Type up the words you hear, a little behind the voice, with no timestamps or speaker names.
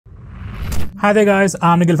Hi there guys,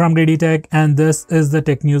 I'm Nikhil from GreedyTech and this is the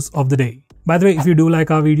tech news of the day. By the way, if you do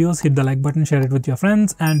like our videos, hit the like button, share it with your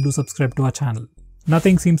friends and do subscribe to our channel.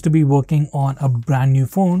 Nothing seems to be working on a brand new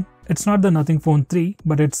phone. It's not the Nothing Phone 3,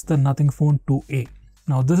 but it's the Nothing Phone 2A.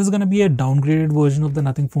 Now this is going to be a downgraded version of the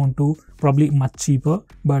Nothing Phone 2, probably much cheaper,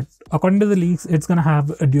 but according to the leaks, it's going to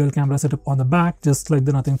have a dual camera setup on the back, just like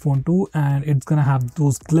the Nothing Phone 2, and it's going to have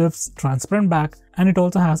those glyphs, transparent back, and it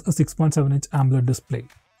also has a 6.7-inch AMOLED display.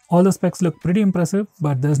 All the specs look pretty impressive,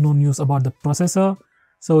 but there's no news about the processor,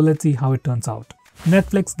 so let's see how it turns out.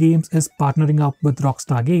 Netflix Games is partnering up with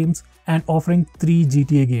Rockstar Games and offering 3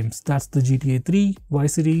 GTA games. That's the GTA 3,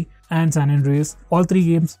 Vice City and San Andreas, all 3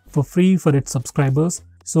 games for free for its subscribers.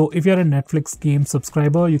 So if you're a Netflix Games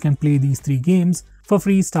subscriber, you can play these 3 games for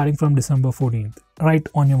free starting from December 14th, right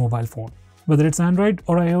on your mobile phone. Whether it's Android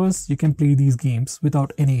or iOS, you can play these games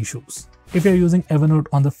without any issues. If you're using Evernote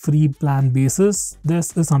on the free plan basis,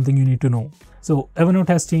 this is something you need to know. So Evernote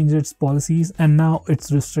has changed its policies and now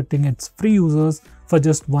it's restricting its free users for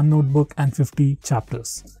just 1 notebook and 50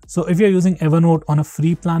 chapters. So if you're using Evernote on a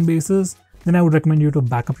free plan basis, then I would recommend you to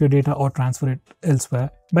back up your data or transfer it elsewhere.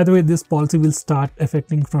 By the way, this policy will start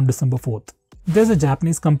affecting from December 4th. There's a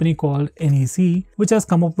Japanese company called NEC which has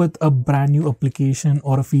come up with a brand new application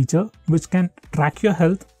or a feature which can track your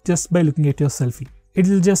health just by looking at your selfie. It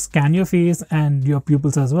will just scan your face and your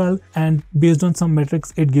pupils as well, and based on some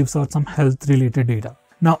metrics, it gives out some health related data.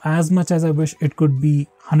 Now, as much as I wish it could be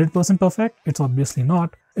 100% perfect, it's obviously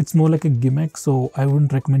not. It's more like a gimmick, so I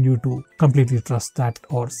wouldn't recommend you to completely trust that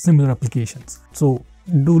or similar applications. So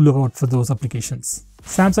do look out for those applications.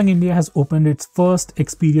 Samsung India has opened its first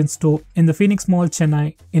experience store in the Phoenix Mall,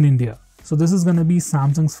 Chennai in India. So this is going to be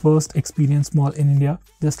Samsung's first experience mall in India,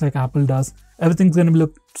 just like Apple does. Everything's going to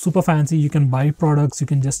look super fancy. You can buy products, you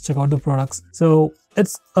can just check out the products. So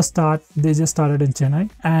it's a start. They just started in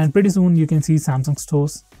Chennai and pretty soon you can see Samsung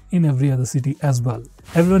stores in every other city as well.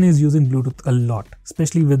 Everyone is using Bluetooth a lot,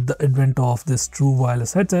 especially with the advent of this true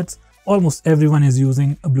wireless headsets. Almost everyone is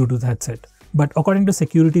using a Bluetooth headset. But according to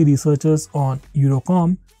security researchers on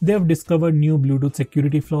Eurocom, they have discovered new Bluetooth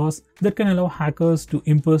security flaws that can allow hackers to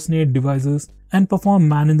impersonate devices and perform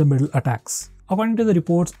man-in-the-middle attacks. According to the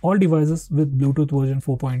reports, all devices with Bluetooth version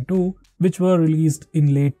 4.2, which were released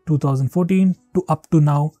in late 2014 to up to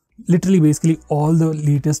now, literally basically all the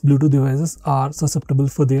latest Bluetooth devices are susceptible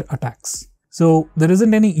for their attacks. So there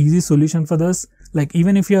isn't any easy solution for this. Like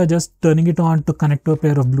even if you are just turning it on to connect to a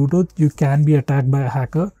pair of Bluetooth, you can be attacked by a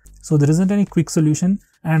hacker. So there isn't any quick solution,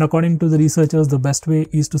 and according to the researchers, the best way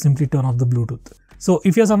is to simply turn off the Bluetooth. So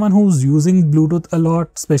if you're someone who's using Bluetooth a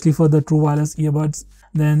lot, especially for the true wireless earbuds,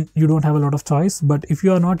 then you don't have a lot of choice. But if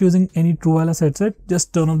you are not using any true wireless headset,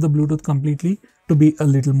 just turn off the Bluetooth completely to be a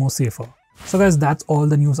little more safer. So guys, that's all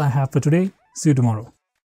the news I have for today. See you tomorrow.